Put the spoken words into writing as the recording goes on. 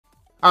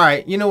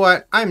Alright, you know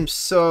what? I'm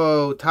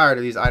so tired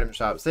of these item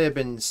shops. They have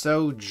been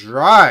so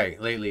dry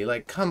lately.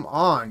 Like, come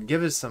on.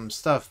 Give us some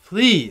stuff,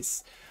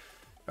 please.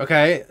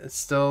 Okay, it's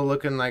still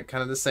looking like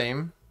kind of the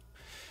same.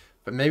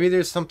 But maybe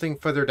there's something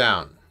further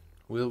down.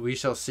 We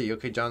shall see.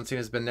 Okay, John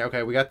Cena's been there.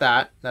 Okay, we got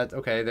that. That's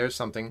okay, there's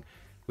something.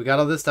 We got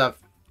all this stuff.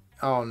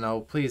 Oh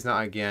no, please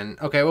not again.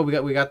 Okay, well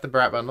we got the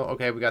brat bundle.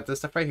 Okay, we got this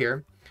stuff right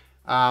here.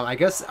 I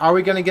guess, are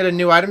we gonna get a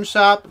new item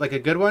shop? Like a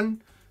good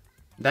one?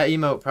 That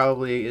emote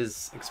probably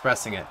is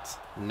expressing it.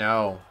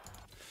 No.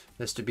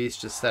 Mr.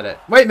 Beast just said it.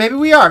 Wait, maybe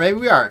we are. Maybe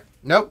we are.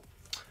 Nope.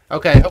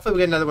 Okay, hopefully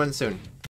we get another one soon.